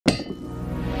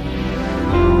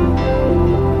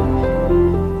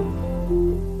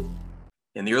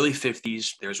In the early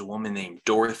 50s, there's a woman named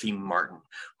Dorothy Martin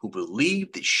who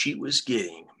believed that she was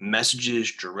getting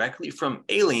messages directly from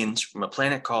aliens from a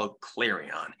planet called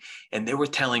Clarion. And they were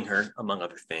telling her, among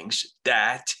other things,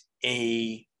 that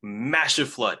a massive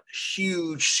flood, a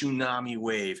huge tsunami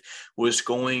wave was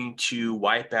going to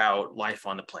wipe out life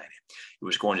on the planet. It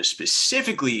was going to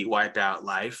specifically wipe out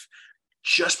life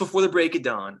just before the break of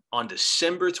dawn on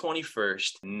December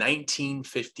 21st,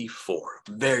 1954.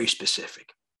 Very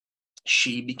specific.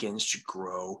 She begins to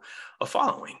grow a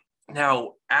following.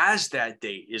 Now, as that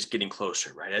date is getting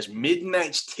closer, right, as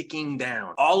midnight's ticking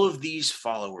down, all of these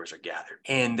followers are gathered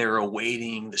and they're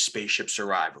awaiting the spaceship's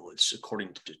arrival. It's,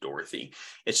 according to Dorothy,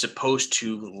 it's supposed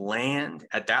to land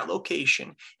at that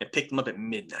location and pick them up at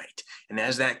midnight. And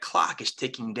as that clock is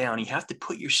ticking down, you have to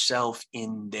put yourself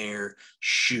in their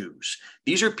shoes.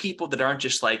 These are people that aren't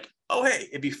just like, oh, hey,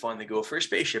 it'd be fun to go for a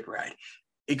spaceship ride.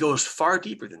 It goes far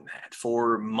deeper than that.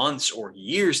 For months or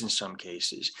years in some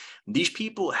cases, these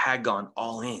people had gone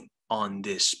all in on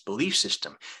this belief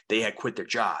system. They had quit their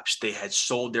jobs. They had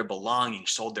sold their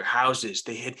belongings, sold their houses.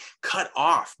 They had cut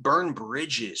off, burned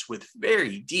bridges with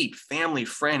very deep family,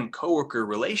 friend, coworker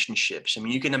relationships. I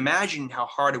mean, you can imagine how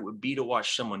hard it would be to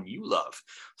watch someone you love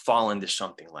fall into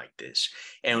something like this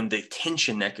and the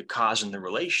tension that could cause in the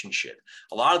relationship.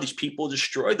 A lot of these people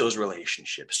destroy those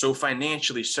relationships. So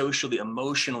financially, socially,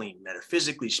 emotionally,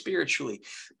 metaphysically, spiritually,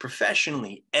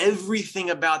 professionally,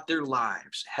 everything about their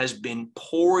lives has been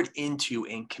poured into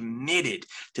and committed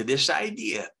to this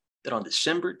idea that on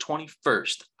December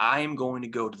 21st, I am going to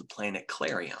go to the planet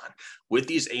Clarion with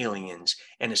these aliens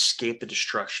and escape the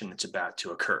destruction that's about to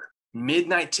occur.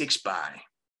 Midnight ticks by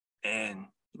and,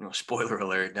 spoiler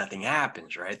alert, nothing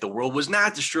happens, right? The world was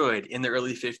not destroyed in the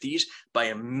early 50s by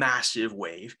a massive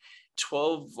wave.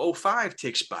 12:05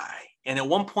 ticks by. And at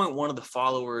one point, one of the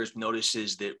followers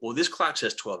notices that, well, this clock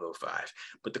says 12:05,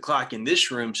 but the clock in this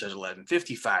room says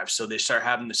 11:55. So they start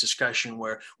having this discussion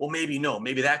where, well, maybe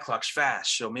that clock's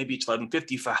fast. So maybe it's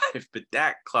 11:55, but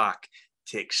that clock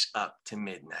ticks up to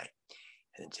midnight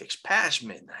and it ticks past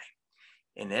midnight.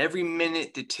 And every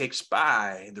minute that ticks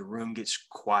by, the room gets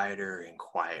quieter and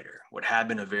quieter. What had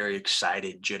been a very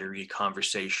excited, jittery,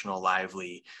 conversational,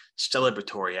 lively,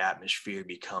 celebratory atmosphere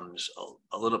becomes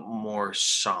a little more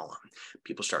solemn.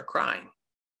 People start crying.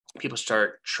 People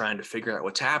start trying to figure out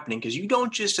what's happening, because you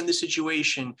don't just in this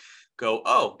situation go,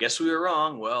 oh, guess we were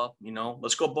wrong. Well,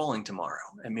 let's go bowling tomorrow.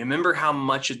 I mean, remember how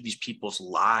much of these people's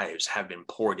lives have been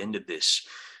poured into this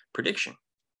prediction.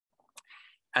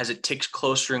 As it ticks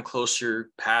closer and closer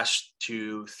past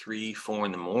 2, 3, 4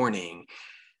 in the morning,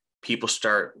 people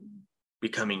start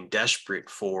becoming desperate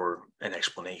for an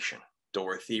explanation.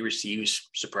 Dorothy receives,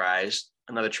 surprise,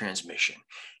 another transmission.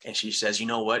 And she says, you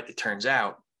know what? It turns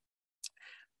out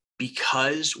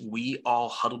because we all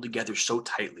huddled together so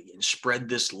tightly and spread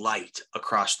this light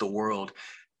across the world,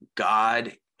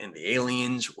 God and the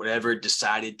aliens, whatever,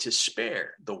 decided to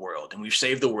spare the world. And we've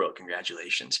saved the world.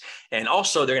 Congratulations. And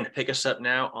also, they're going to pick us up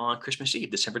now on Christmas Eve,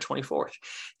 December 24th.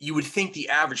 You would think the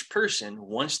average person,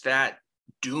 once that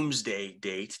doomsday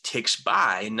date ticks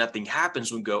by and nothing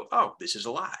happens, would go, oh, this is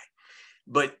a lie.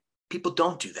 But people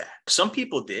don't do that. Some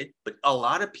people did, but a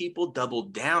lot of people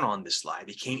doubled down on this lie,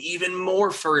 became even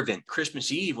more fervent.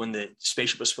 Christmas Eve, when the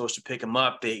spaceship was supposed to pick them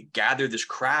up, they gathered this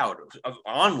crowd of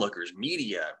onlookers,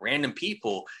 media, random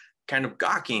people, kind of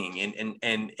gawking and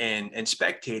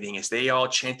spectating as they all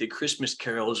chanted Christmas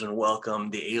carols and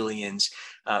welcomed the aliens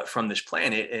from this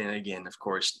planet. And again, of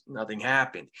course, nothing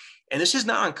happened. And this is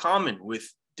not uncommon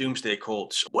with doomsday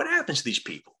cults. What happens to these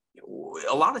people?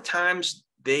 A lot of times,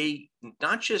 they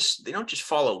don't just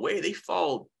fall away, they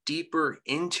fall deeper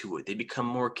into it. They become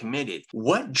more committed.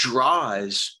 What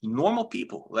draws normal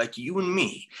people like you and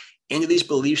me into these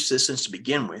belief systems to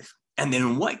begin with? And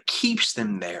then what keeps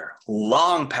them there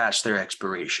long past their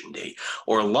expiration date,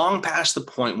 or long past the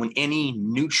point when any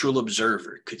neutral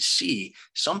observer could see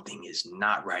something is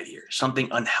not right here, something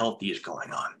unhealthy is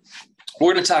going on?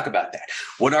 We're going to talk about that.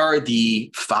 What are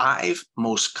the 5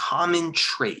 most common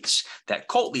traits that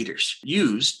cult leaders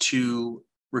use to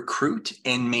recruit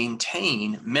and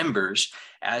maintain members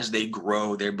as they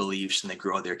grow their beliefs and they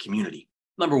grow their community?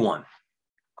 Number 1,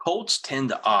 cults tend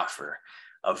to offer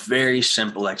a very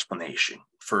simple explanation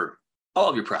for all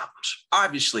of your problems.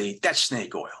 Obviously, that's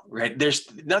snake oil, right?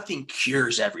 Nothing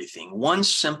cures everything. One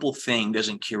simple thing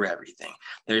doesn't cure everything.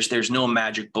 There's no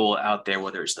magic bullet out there,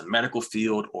 whether it's the medical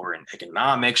field or in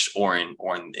economics or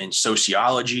in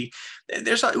sociology.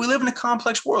 We live in a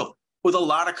complex world with a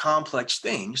lot of complex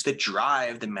things that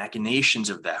drive the machinations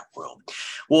of that world.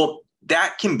 Well,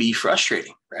 that can be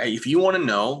frustrating, right? If you want to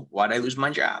know, why did I lose my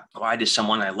job? Why did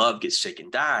someone I love get sick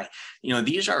and die?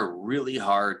 These are really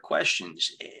hard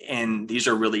questions, and these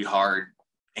are really hard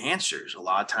answers. A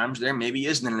lot of times there maybe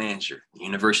isn't an answer. The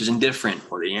universe is indifferent,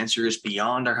 or the answer is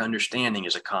beyond our understanding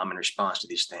is a common response to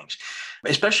these things.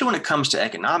 Especially when it comes to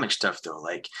economic stuff, though,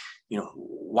 like,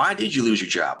 why did you lose your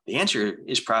job? The answer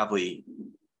is probably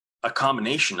a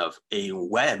combination of a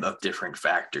web of different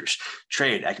factors: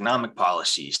 trade, economic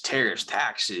policies, tariffs,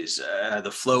 taxes,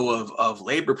 the flow of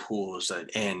labor pools,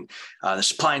 and the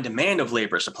supply and demand of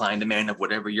labor, supply and demand of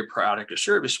whatever your product or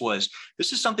service was.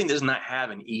 This is something that does not have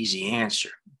an easy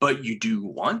answer, but you do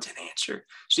want an answer.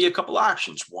 So you have a couple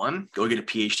options. One, go get a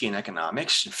PhD in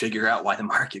economics and figure out why the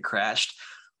market crashed.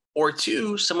 Or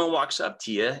two, someone walks up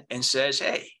to you and says,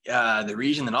 hey, the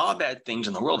reason that all bad things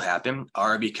in the world happen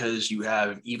are because you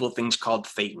have evil things called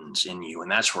thetans in you. And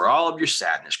that's where all of your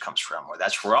sadness comes from, or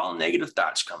that's where all negative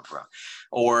thoughts come from.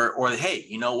 Or hey,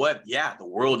 you know what? Yeah, the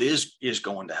world is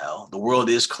going to hell. The world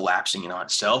is collapsing in on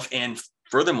itself. And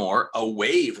furthermore, a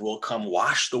wave will come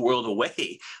wash the world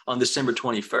away on December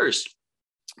 21st.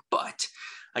 But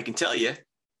I can tell you,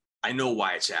 I know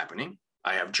why it's happening.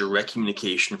 I have direct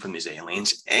communication from these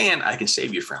aliens, and I can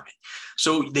save you from it.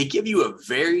 So they give you a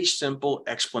very simple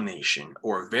explanation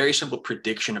or a very simple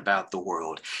prediction about the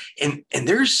world. And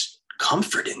there's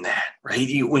comfort in that, right?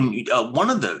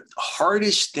 One of the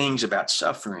hardest things about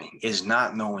suffering is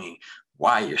not knowing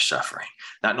why you're suffering,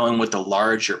 not knowing what the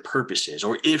larger purpose is,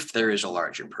 or if there is a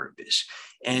larger purpose.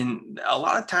 And a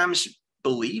lot of times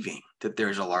believing that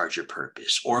there's a larger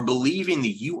purpose, or believing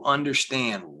that you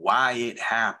understand why it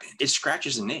happened, it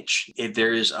scratches an itch. If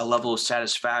there is a level of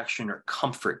satisfaction or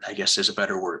comfort, I guess is a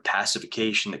better word,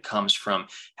 pacification, that comes from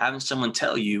having someone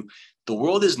tell you the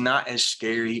world is not as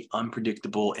scary,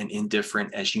 unpredictable, and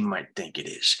indifferent as you might think it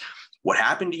is. What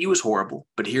happened to you is horrible,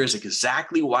 but here's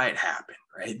exactly why it happened,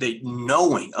 right? That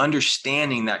knowing,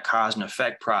 understanding that cause and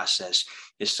effect process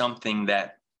is something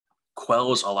that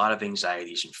quells a lot of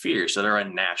anxieties and fears that are a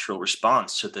natural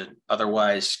response to the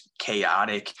otherwise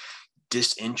chaotic,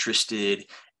 disinterested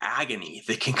agony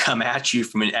that can come at you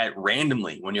at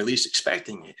randomly when you're least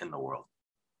expecting it in the world.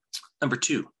 Number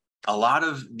two, a lot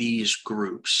of these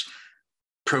groups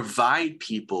provide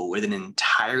people with an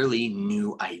entirely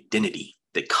new identity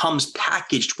that comes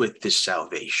packaged with this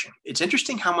salvation. It's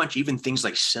interesting how much even things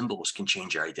like symbols can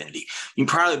change your identity. You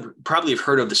probably have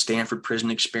heard of the Stanford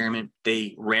prison experiment.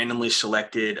 They randomly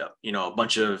selected, a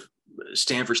bunch of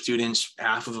Stanford students.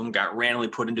 Half of them got randomly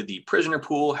put into the prisoner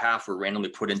pool. Half were randomly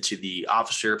put into the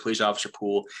police officer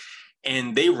pool.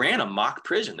 And they ran a mock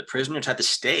prison. The prisoners had to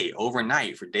stay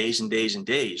overnight for days and days and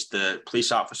days. The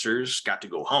police officers got to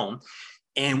go home.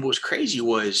 And what was crazy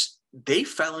was they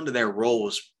fell into their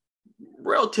roles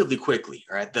relatively quickly.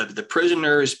 Right, the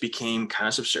prisoners became kind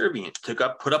of subservient, put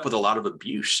up with a lot of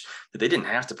abuse that they didn't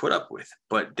have to put up with,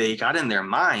 but they got in their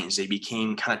minds. They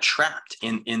became kind of trapped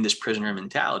in this prisoner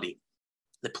mentality.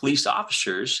 The police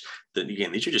officers,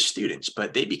 again, these are just students,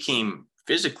 but they became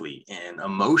physically and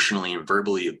emotionally and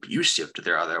verbally abusive to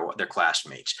their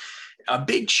classmates. A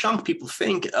big chunk people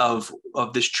think of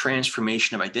this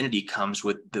transformation of identity comes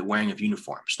with the wearing of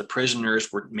uniforms. The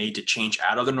prisoners were made to change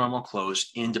out of their normal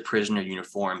clothes into prisoner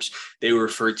uniforms. They were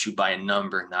referred to by a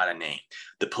number, not a name.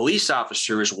 The police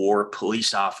officers wore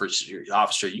police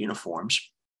officer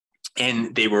uniforms,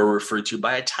 and they were referred to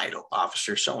by a title,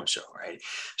 officer so-and-so, right?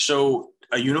 So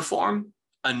a uniform,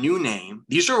 a new name,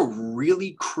 these are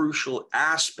really crucial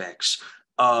aspects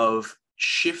of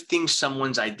shifting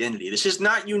someone's identity. This is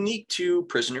not unique to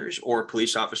prisoners or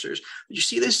police officers. You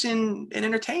see this in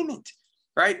entertainment,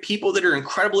 right? People that are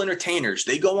incredible entertainers,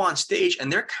 they go on stage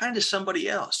and they're kind of somebody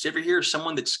else. You ever hear of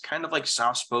someone that's kind of like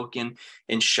soft-spoken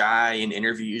and shy in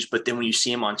interviews, but then when you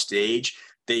see them on stage,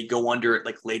 they go under it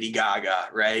like Lady Gaga,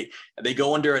 right? They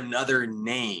go under another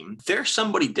name. They're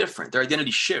somebody different. Their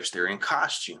identity shifts. They're in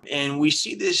costume. And we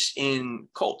see this in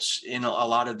cults, in a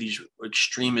lot of these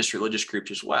extremist religious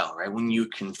groups as well, right? When you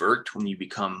convert, when you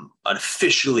become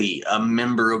officially a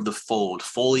member of the fold,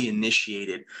 fully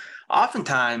initiated,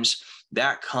 oftentimes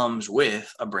that comes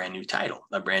with a brand new title,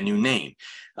 a brand new name.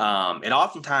 It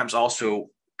oftentimes also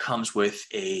comes with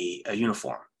a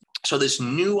uniform. So this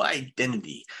new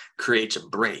identity creates a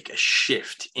break, a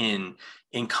shift in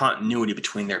continuity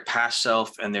between their past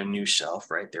self and their new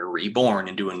self, right? They're reborn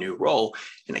into a new role,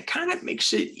 and it kind of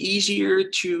makes it easier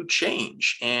to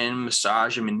change and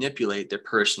massage and manipulate their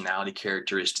personality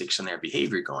characteristics and their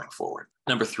behavior going forward.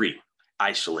 Number three,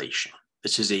 isolation.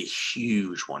 This is a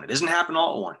huge one. It doesn't happen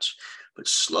all at once, but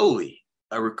slowly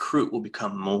a recruit will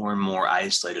become more and more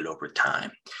isolated over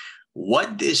time.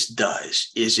 What this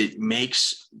does is it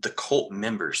makes the cult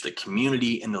members, the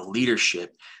community, and the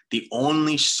leadership the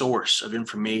only source of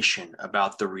information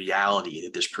about the reality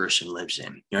that this person lives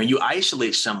in. You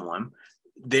isolate someone,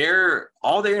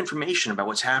 all their information about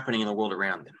what's happening in the world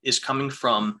around them is coming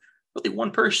from really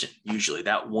one person, usually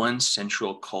that one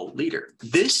central cult leader.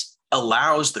 This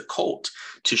allows the cult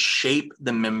to shape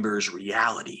the members'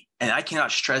 reality. And I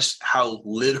cannot stress how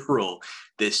literal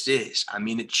this is. I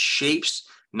mean, it shapes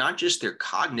not just their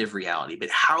cognitive reality, but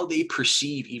how they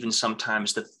perceive even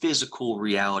sometimes the physical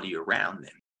reality around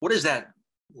them. What does that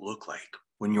look like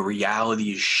when your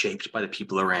reality is shaped by the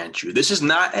people around you? This is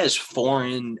not as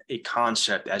foreign a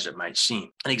concept as it might seem.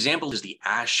 An example is the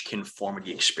Asch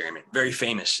conformity experiment. Very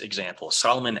famous example,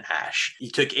 Solomon Asch.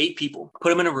 He took 8 people, put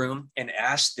them in a room, and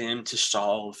asked them to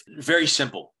solve very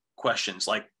simple questions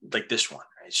like this one.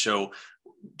 Right? So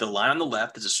the line on the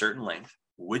left is a certain length.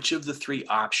 Which of the 3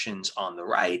 options on the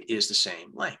right is the same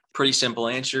length? Pretty simple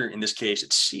answer. In this case,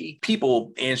 it's C.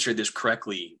 People answered this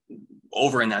correctly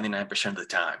over 99% of the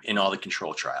time in all the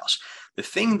control trials. The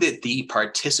thing that the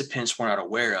participants were not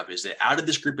aware of is that out of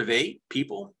this group of 8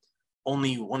 people,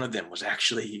 only one of them was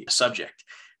actually a subject.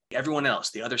 Everyone else,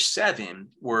 the other 7,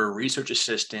 were research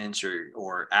assistants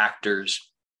or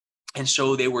actors. And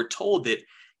so they were told that,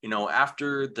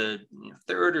 after the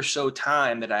 3rd or so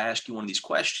time that I ask you one of these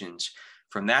questions,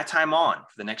 from that time on,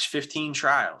 for the next 15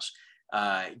 trials,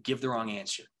 give the wrong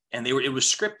answer. And it was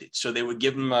scripted. So they would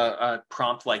give them a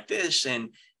prompt like this,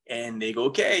 and they go,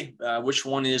 okay, which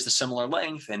one is the similar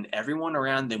length? And everyone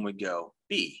around them would go,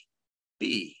 B,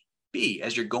 B, B,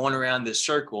 as you're going around this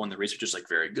circle. And the researcher's like,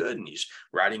 very good. And he's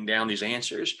writing down these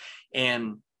answers.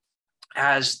 And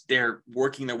as they're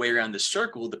working their way around the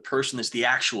circle, the person that's the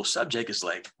actual subject is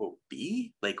like, well,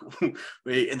 B? Like, and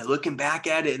they're looking back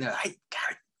at it, and they're like,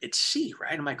 God, it's C,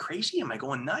 right? Am I crazy? Am I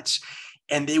going nuts?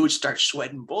 And they would start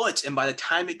sweating bullets. And by the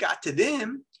time it got to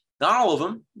them, not all of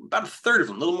them, about a third of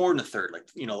them, a little more than a third,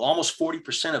 almost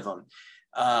 40% of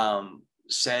them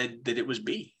said that it was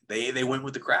B. They went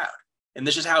with the crowd. And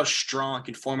this is how strong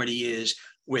conformity is,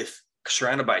 with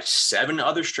surrounded by 7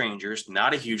 other strangers,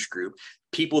 not a huge group,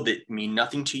 people that mean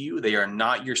nothing to you. They are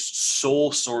not your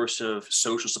sole source of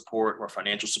social support or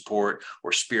financial support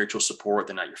or spiritual support.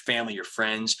 They're not your family, your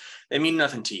friends. They mean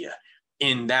nothing to you.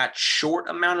 In that short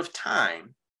amount of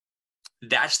time,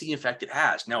 that's the effect it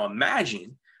has. Now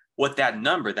imagine what that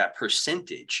number, that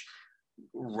percentage,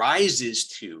 rises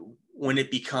to when it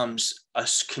becomes a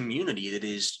community that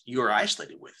is you're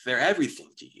isolated with. They're everything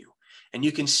to you. And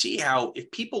you can see how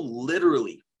if people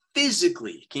literally,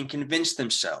 physically can convince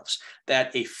themselves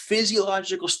that a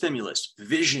physiological stimulus,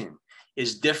 vision,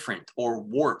 is different or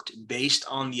warped based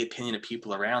on the opinion of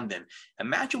people around them,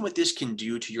 imagine what this can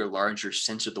do to your larger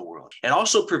sense of the world. It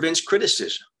also prevents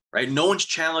criticism, right? No one's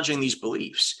challenging these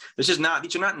beliefs. These are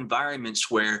not environments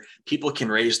where people can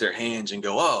raise their hands and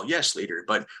go, oh, yes, leader,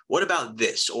 but what about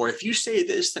this? Or if you say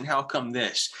this, then how come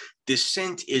this?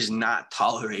 Dissent is not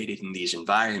tolerated in these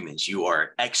environments. You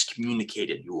are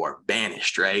excommunicated, you are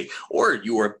banished, right? Or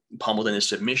you are pummeled into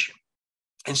submission.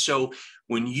 And so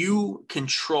when you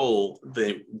control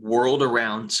the world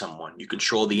around someone, you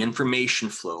control the information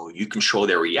flow, you control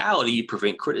their reality, you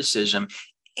prevent criticism,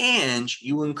 and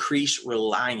you increase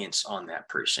reliance on that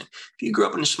person. If you grew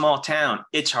up in a small town,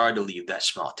 it's hard to leave that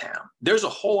small town. There's a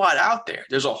whole lot out there.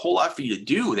 There's a whole lot for you to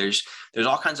do. There's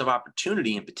all kinds of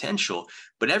opportunity and potential,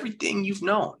 but everything you've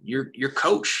known, your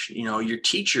coach, your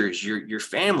teachers, your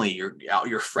family,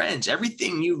 your friends,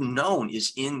 everything you've known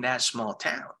is in that small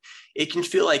town. It can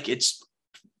feel like it's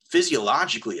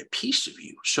physiologically a piece of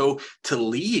you. So to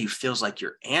leave feels like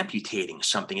you're amputating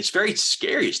something. It's very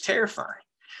scary. It's terrifying.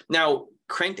 Now,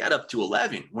 crank that up to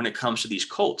 11 when it comes to these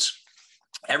cults.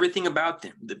 Everything about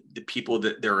them, the people,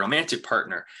 their romantic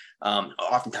partner,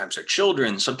 oftentimes their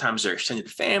children, sometimes their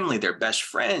extended family, their best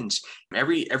friends,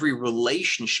 every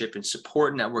relationship and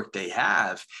support network they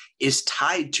have is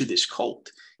tied to this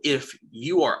cult. If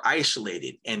you are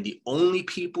isolated and the only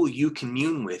people you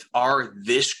commune with are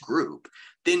this group,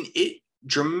 then it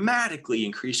dramatically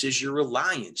increases your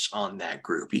reliance on that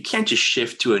group. You can't just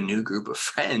shift to a new group of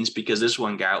friends because this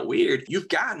one got weird. You've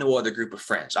got no other group of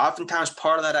friends. Oftentimes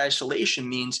part of that isolation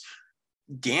means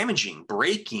damaging,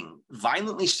 breaking,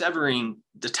 violently severing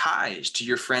the ties to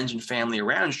your friends and family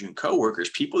around you and coworkers,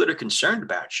 people that are concerned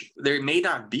about you. There may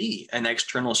not be an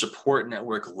external support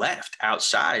network left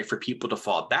outside for people to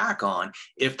fall back on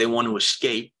if they want to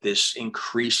escape this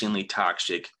increasingly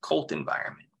toxic cult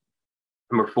environment.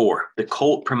 Number 4, the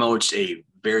cult promotes a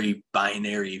very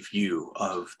binary view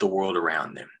of the world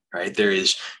around them, right? There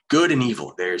is good and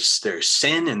evil. There's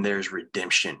sin and there's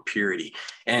redemption, purity.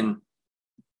 And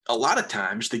a lot of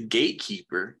times the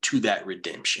gatekeeper to that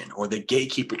redemption or the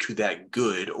gatekeeper to that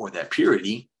good or that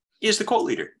purity is the cult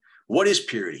leader. What is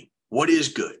purity? What is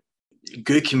good?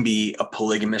 Good can be a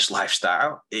polygamous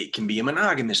lifestyle. It can be a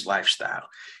monogamous lifestyle.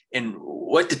 And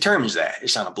what determines that?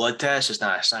 It's not a blood test. It's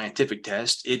not a scientific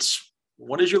test. It's,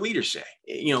 what does your leader say?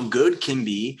 Good can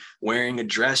be wearing a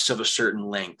dress of a certain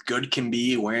length. Good can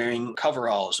be wearing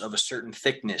coveralls of a certain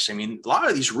thickness. I mean, a lot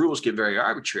of these rules get very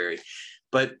arbitrary,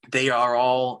 but they are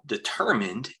all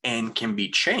determined and can be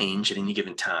changed at any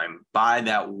given time by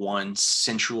that one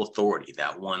central authority,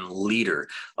 that one leader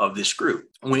of this group.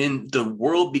 When the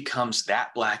world becomes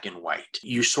that black and white,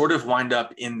 you sort of wind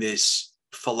up in this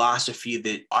philosophy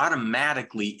that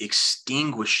automatically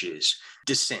extinguishes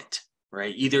dissent.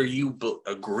 Right? Either you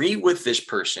agree with this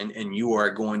person and you are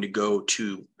going to go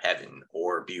to heaven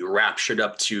or be raptured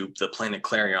up to the planet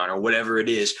Clarion or whatever it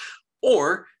is,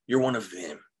 or you're one of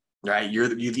them, right? You're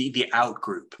the out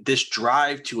group. This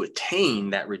drive to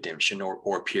attain that redemption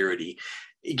or purity,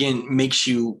 again, makes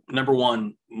you, number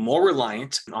one, more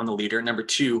reliant on the leader. Number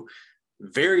two,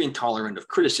 very intolerant of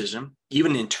criticism,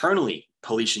 even internally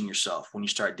policing yourself when you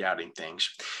start doubting things.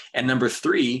 And number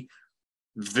three,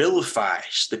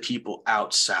 vilifies the people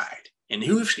outside. And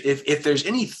if there's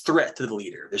any threat to the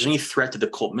leader, there's any threat to the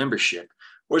cult membership,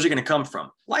 where's it going to come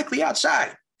from? Likely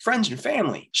outside, friends and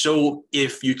family. So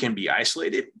if you can be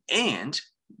isolated and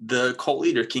the cult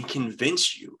leader can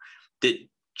convince you that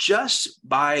just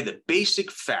by the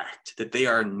basic fact that they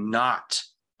are not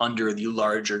under the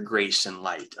larger grace and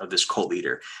light of this cult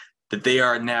leader, that they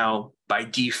are now by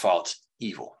default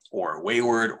evil or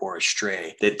wayward or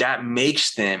astray, that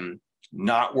makes them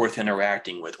not worth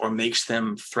interacting with or makes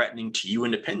them threatening to you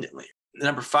independently.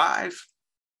 Number five,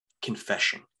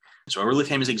 confession. So a really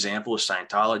famous example is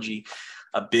Scientology.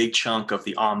 A big chunk of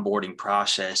the onboarding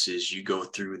process is you go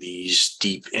through these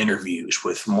deep interviews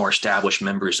with more established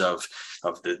members of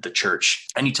the church.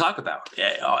 And you talk about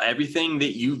everything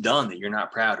that you've done that you're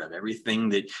not proud of, everything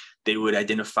that they would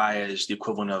identify as the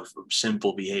equivalent of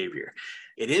sinful behavior.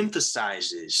 It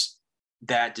emphasizes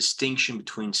that distinction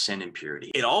between sin and purity.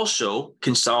 It also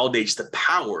consolidates the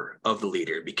power of the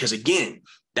leader because, again,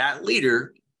 that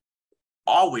leader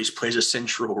always plays a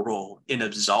central role in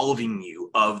absolving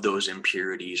you of those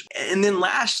impurities. And then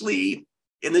lastly,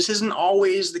 and this isn't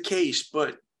always the case,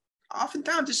 but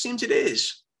oftentimes it seems it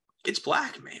is, it's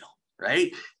blackmail.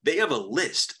 Right? They have a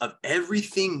list of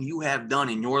everything you have done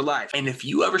in your life. And if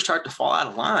you ever start to fall out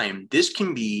of line, this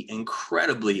can be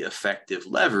incredibly effective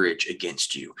leverage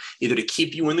against you, either to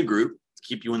keep you in the group,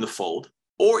 keep you in the fold,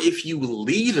 or if you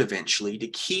leave eventually, to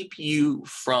keep you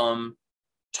from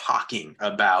talking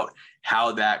about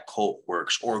how that cult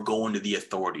works or going to the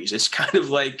authorities. It's kind of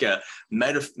like a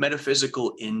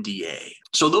metaphysical NDA.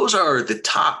 So those are the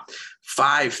top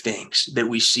 5 things that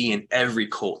we see in every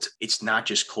cult. It's not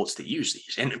just cults that use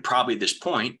these. And probably at this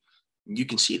point, you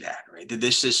can see that, right? That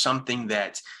this is something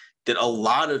that a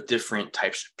lot of different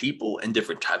types of people and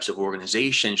different types of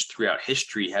organizations throughout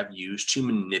history have used to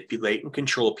manipulate and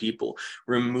control people,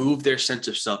 remove their sense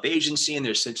of self-agency and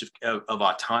their sense of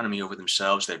autonomy over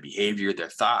themselves, their behavior, their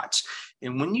thoughts.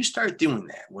 And when you start doing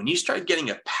that, when you start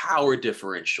getting a power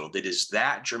differential that is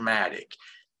that dramatic,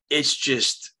 it's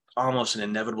just almost an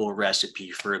inevitable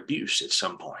recipe for abuse at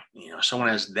some point. Someone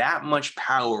has that much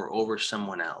power over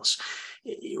someone else.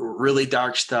 Really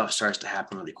dark stuff starts to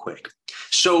happen really quick.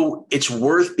 So it's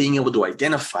worth being able to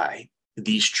identify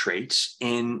these traits,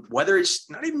 and whether it's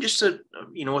not even just a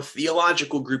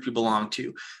theological group you belong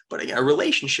to, but a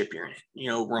relationship you're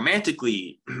in,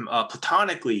 romantically,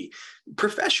 platonically,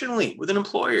 professionally with an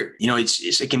employer.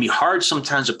 It can be hard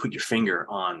sometimes to put your finger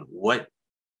on what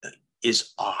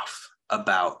is off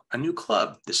about a new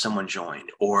club that someone joined,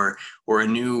 or a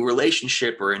new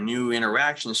relationship or a new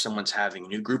interaction someone's having, a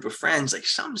new group of friends. Like,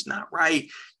 something's not right. You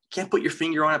can't put your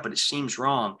finger on it, but it seems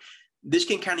wrong. This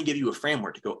can kind of give you a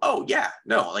framework to go, oh yeah,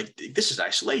 no, like this is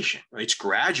isolation. Right? It's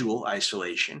gradual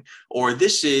isolation, or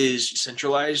this is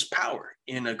centralized power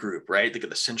in a group, right? Look at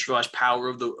the centralized power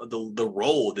of the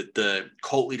role that the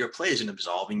cult leader plays in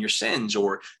absolving your sins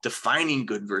or defining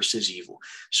good versus evil.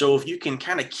 So if you can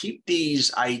kind of keep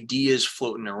these ideas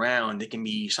floating around, it can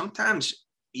be sometimes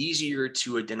easier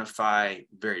to identify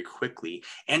very quickly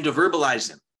and to verbalize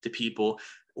them to people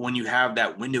when you have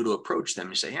that window to approach them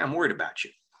and say, yeah, I'm worried about you.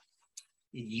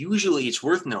 Usually it's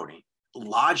worth noting,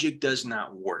 logic does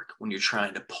not work when you're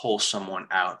trying to pull someone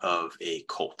out of a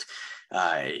cult.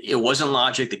 It wasn't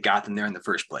logic that got them there in the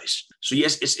first place. So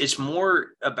yes, it's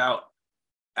more about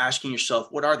asking yourself,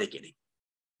 what are they getting?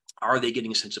 Are they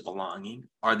getting a sense of belonging?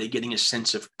 Are they getting a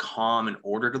sense of calm and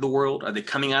order to the world? Are they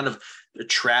coming out of a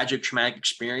tragic, traumatic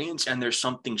experience and there's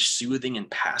something soothing and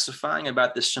pacifying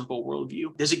about this simple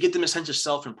worldview? Does it give them a sense of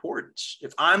self-importance?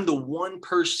 If I'm the one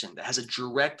person that has a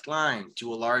direct line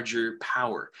to a larger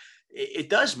power, it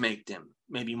does make them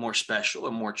maybe more special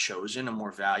or more chosen or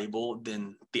more valuable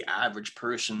than the average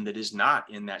person that is not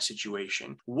in that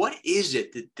situation. What is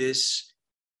it that this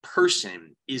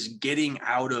person is getting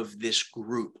out of this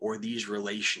group or these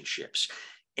relationships?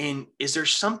 And is there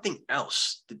something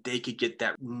else that they could get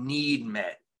that need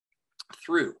met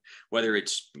through, whether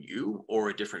it's you or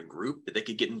a different group that they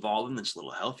could get involved in that's a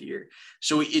little healthier?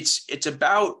 So it's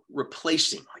about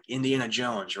replacing, like Indiana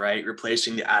Jones, right?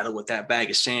 Replacing the idol with that bag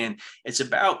of sand. It's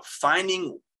about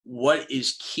finding what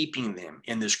is keeping them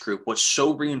in this group, what's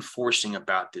so reinforcing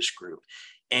about this group,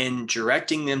 and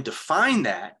directing them to find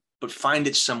that, but find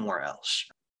it somewhere else.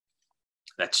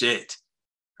 That's it.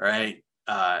 All right.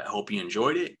 I hope you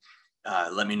enjoyed it.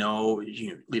 Let me know,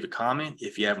 leave a comment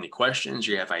if you have any questions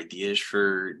or you have ideas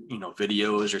for,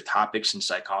 videos or topics in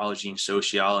psychology and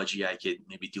sociology I could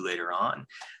maybe do later on.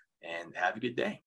 And have a good day.